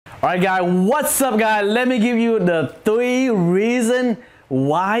Alright guys, what's up guys? Let me give you the 3 reasons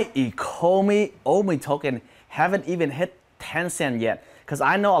why ECOMI OMI token haven't even hit 10 cents yet. Because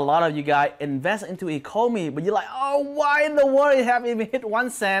I know a lot of you guys invest into ECOMI, but you're like, oh, why in the world it haven't even hit 1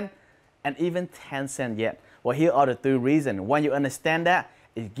 cent and even 10 cents yet? Well, here are the 3 reasons. When you understand that,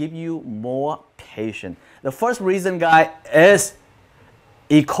 it gives you more patience. The first reason, guys, is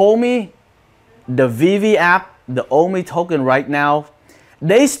ECOMI, the VV app, the OMI token right now,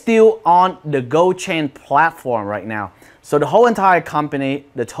 they still on the Go Chain platform right now. So the whole entire company,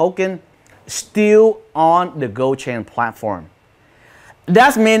 the token, still on the Go Chain platform.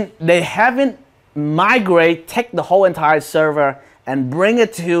 That means they haven't migrate, take the whole entire server and bring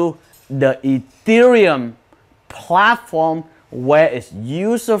it to the Ethereum platform where it's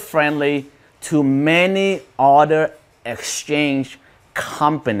user-friendly to many other exchange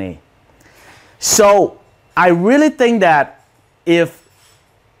company. So I really think that if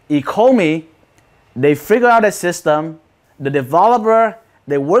ECOMI, they figure out a system, the developer,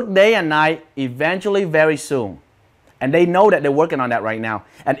 they work day and night, eventually very soon. And they know that they're working on that right now.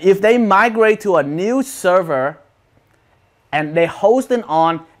 And if they migrate to a new server and they host it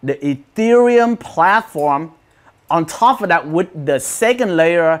on the Ethereum platform, on top of that with the second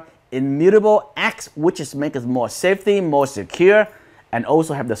layer, Immutable X, which is make us more safety, more secure, and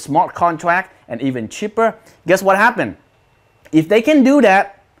also have the smart contract and even cheaper, guess what happened? If they can do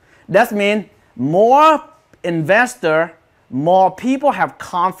that, that means more investor, more people have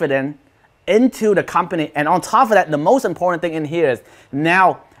confidence into the company. And on top of that, the most important thing in here is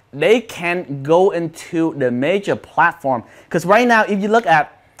now they can go into the major platform. Because right now, if you look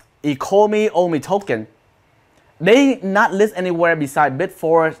at ECOMI OMI token, they not list anywhere beside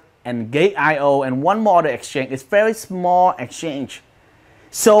BITFOREX and Gate.io and one more other exchange. It's very small exchange.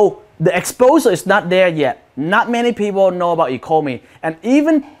 So the exposure is not there yet. Not many people know about ECOMI. And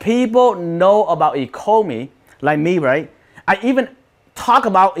even people know about ECOMI, like me, right? I even talk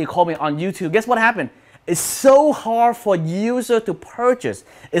about ECOMI on YouTube. Guess what happened? It's so hard for users to purchase.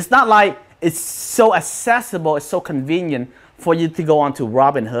 It's not like it's so accessible, it's so convenient for you to go onto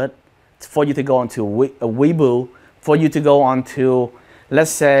Robinhood, for you to go onto Webull, for you to go onto,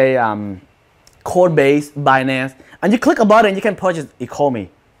 let's say, COINBASE, Binance, and you click a button, you can purchase ECOMI.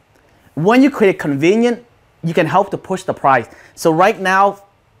 When you create convenient, you can help to push the price. So right now,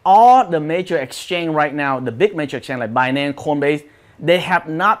 all the major exchange right now, the big major exchange like Binance, COINBASE, they have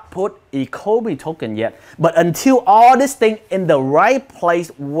not put ECOMI token yet. But until all this thing in the right place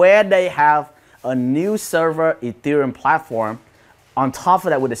where they have a new server Ethereum platform, on top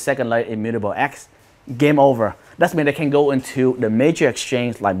of that with the second layer Immutable X, game over. That means they can go into the major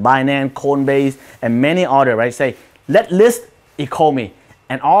exchange like Binance, COINBASE, and many other, right? Say, let's list ECOMI.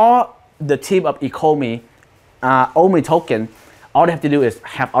 And all the team of ECOMI, OMI token, all they have to do is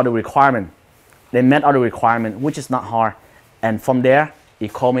have all the requirement. They met all the requirement, which is not hard. And from there,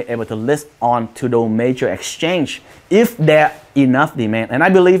 ECOMI able to list on to the major exchange if there are enough demand. And I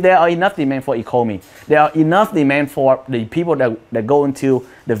believe there are enough demand for ECOMI. There are enough demand for the people that go into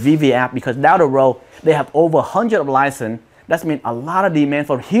the VV app, because down the road, they have over 100 of license. That means a lot of demand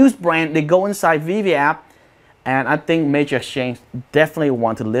for huge brand. They go inside VV app. And I think major exchange definitely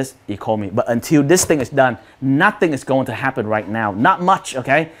want to list ECOMI. But until this thing is done, nothing is going to happen right now. Not much,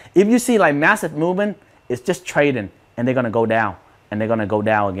 okay? If you see like massive movement, it's just trading. And they're going to go down. And they're going to go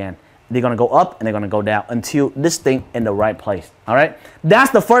down again. They're going to go up and they're going to go down until this thing in the right place. All right? That's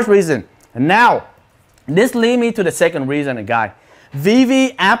the first reason. Now, this leads me to the second reason, guys.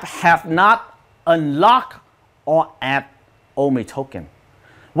 VV app have not unlocked or add OMI token.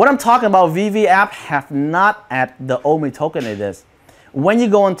 What I'm talking about, VV app have not add the OMI token in this. When you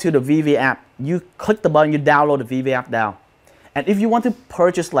go into the VV app, you click the button, you download the VV app down. And if you want to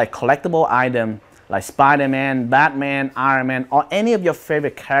purchase like collectible item, like Spider-Man, Batman, Iron Man, or any of your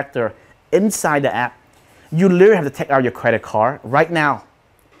favorite character inside the app, you literally have to take out your credit card. Right now,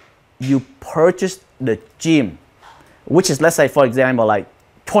 you purchase the gem, which is, let's say, for example, like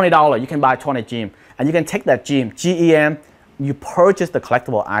 $20. You can buy 20 gem. And you can take that gem, GEM, you purchase the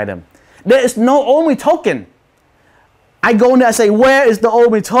collectible item. There is no OMI token. I go in there and say, where is the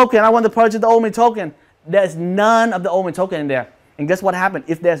OMI token? I want to purchase the OMI token. There's none of the OMI token in there. And guess what happened?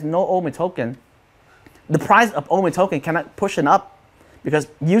 If there's no OMI token, the price of OMI token cannot push it up, because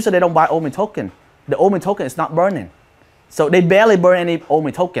usually they don't buy OMI token. The OMI token is not burning. So they barely burn any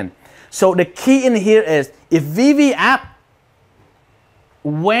OMI token. So the key in here is, if VV app,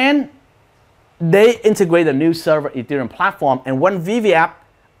 when they integrate the new server Ethereum platform, and when VV app,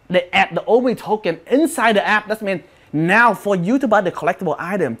 they add the OMI token inside the app, that means now for you to buy the collectible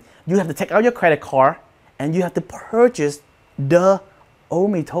item, you have to take out your credit card and you have to purchase the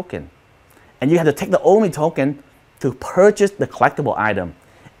OMI token. And you have to take the OMI token to purchase the collectible item.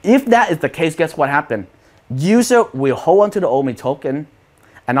 If that is the case, guess what happened? User will hold on to the OMI token,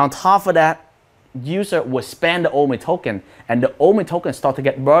 and on top of that, user will spend the OMI token, and the OMI token start to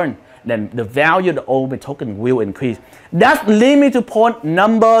get burned. Then the value of the OMI token will increase. That leads me to point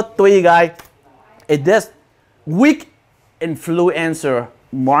number 3, guys. It is weak influencer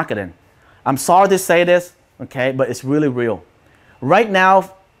marketing. I'm sorry to say this, okay, but it's really real. Right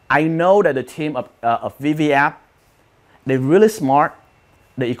now, I know that the team of VV app, they're really smart.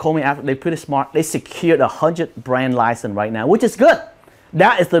 The ECOMI app, they're pretty smart. They secured 100 brand license right now, which is good.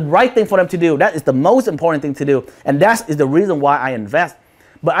 That is the right thing for them to do. That is the most important thing to do. And that is the reason why I invest.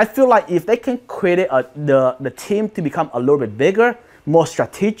 But I feel like if they can create the team to become a little bit bigger, more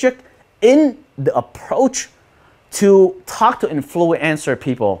strategic in the approach to talk to influencer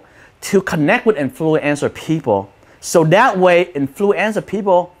people, to connect with influencer people, so that way influencer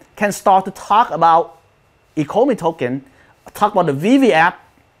people can start to talk about ECOMI token, talk about the VV app.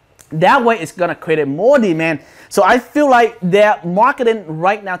 That way it's gonna create more demand. So I feel like their marketing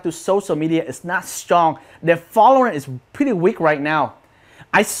right now to social media is not strong. Their following is pretty weak right now.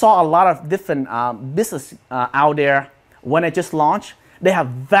 I saw a lot of different business out there when it just launched. They have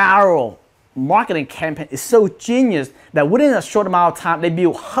viral marketing campaign. It's so genius that within a short amount of time, they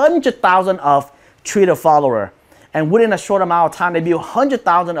build 100,000 of Twitter followers. And within a short amount of time, they build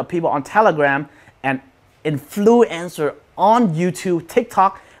 100,000 of people on Telegram and influencer on YouTube,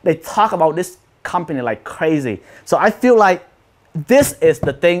 TikTok. They talk about this company like crazy. So I feel like this is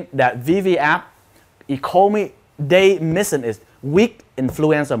the thing that VV app, ECOMI, they missing is weak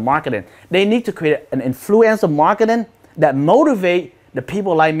influencer marketing. They need to create an influencer marketing that motivate the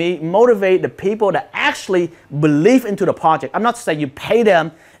people like me, motivate the people that actually believe into the project. I'm not saying you pay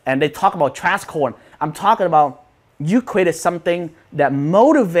them and they talk about trash corn. I'm talking about you created something that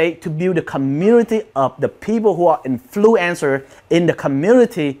motivate to build a community of the people who are influencers in the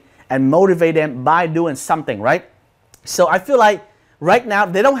community and motivate them by doing something, right? So I feel like right now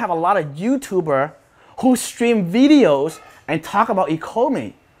they don't have a lot of YouTubers who stream videos and talk about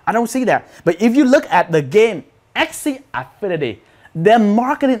ECOMI. I don't see that. But if you look at the game Axie Affinity, their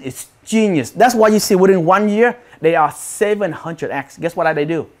marketing is genius. That's why you see within 1 year, they are 700x. Guess what they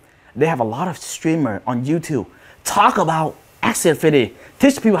do? They have a lot of streamers on YouTube talk about Axie Affinity,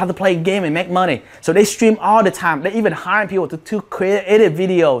 teach people how to play game and make money. So they stream all the time. They even hire people to create edit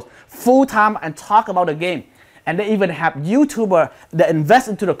videos full time and talk about the game. And they even have YouTubers that invest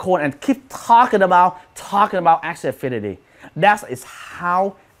into the coin and keep talking about Axie Affinity. That is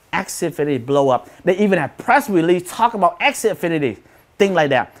how Axie Affinity blow up. They even have press release talk about Axie Affinity, things like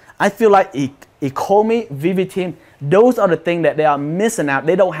that. I feel like ECOMI, VV team, those are the things that they are missing out.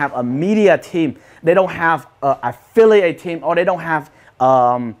 They don't have a media team. They don't have an affiliate team, or they don't have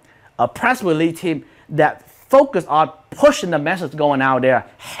a press release team that focus on pushing the message going out there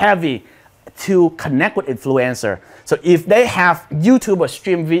heavy to connect with influencer. So if they have YouTuber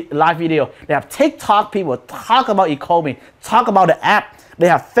stream live video, they have TikTok people talk about ECOMI, talk about the app. They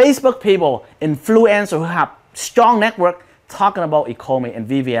have Facebook people, influencers who have strong network talking about ECOMI and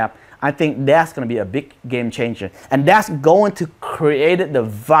VV app. I think that's going to be a big game changer. And that's going to create the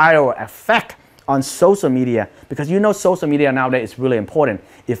viral effect on social media, because you know social media nowadays is really important.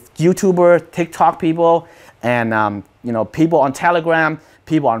 If YouTubers, TikTok people, and you know, people on Telegram,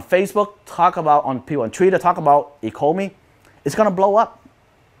 people on Facebook talk about, people on Twitter talk about ECOMI, it's gonna blow up.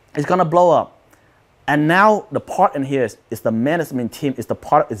 It's gonna blow up. And now the part in here is the management team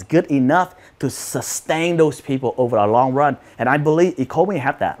is good enough to sustain those people over a long run. And I believe ECOMI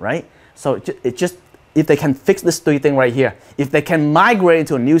have that, right? So it just if they can fix this 3 things right here, if they can migrate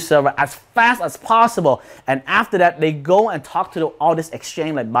into a new server as fast as possible, and after that they go and talk to all this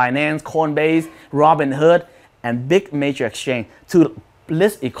exchange like Binance, COINBASE, Robinhood, and big major exchange to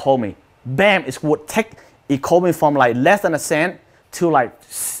list ECOMI, bam, it would take ECOMI from like less than a cent to like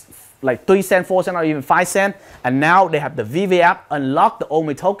 3 cents, 4 cents, or even 5 cents. And now they have the VV app, unlock the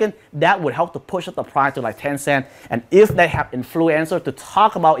OMI token. That would help to push up the price to like 10 cents. And if they have influencers to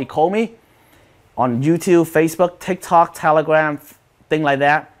talk about ECOMI on YouTube, Facebook, TikTok, Telegram, thing like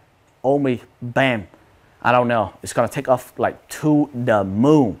that, OMI, bam, I don't know, it's gonna take off like to the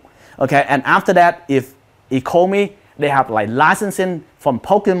moon. Okay, and after that, if ECOMI, they have like licensing from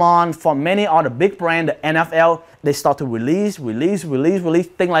Pokemon, from many other big brands, the NFL, they start to release,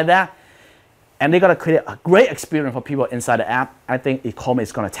 things like that. And they're gonna create a great experience for people inside the app. I think ECOMI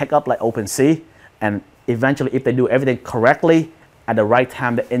is gonna take up like OpenSea, and eventually if they do everything correctly, at the right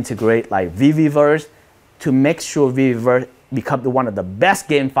time to integrate like VVverse to make sure VVverse become one of the best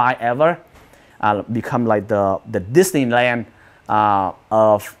GameFi ever, become like the Disneyland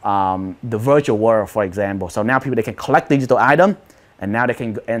of the virtual world, for example. So now people, they can collect digital item, and now they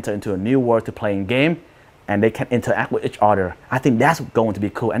can enter into a new world to play a game, and they can interact with each other. I think that's going to be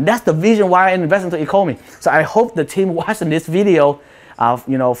cool, and that's the vision why I invest into ECOMI. So I hope the team watching this video,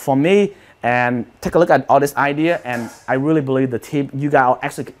 for me, and take a look at all this idea, and I really believe the team, you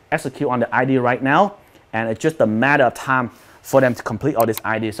guys will execute on the idea right now, and it's just a matter of time for them to complete all this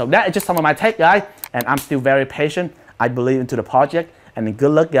idea. So that is just some of my take, guys, and I'm still very patient. I believe into the project, and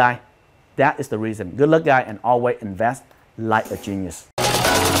good luck, guy. That is the reason. Good luck, guy, and always invest like a genius.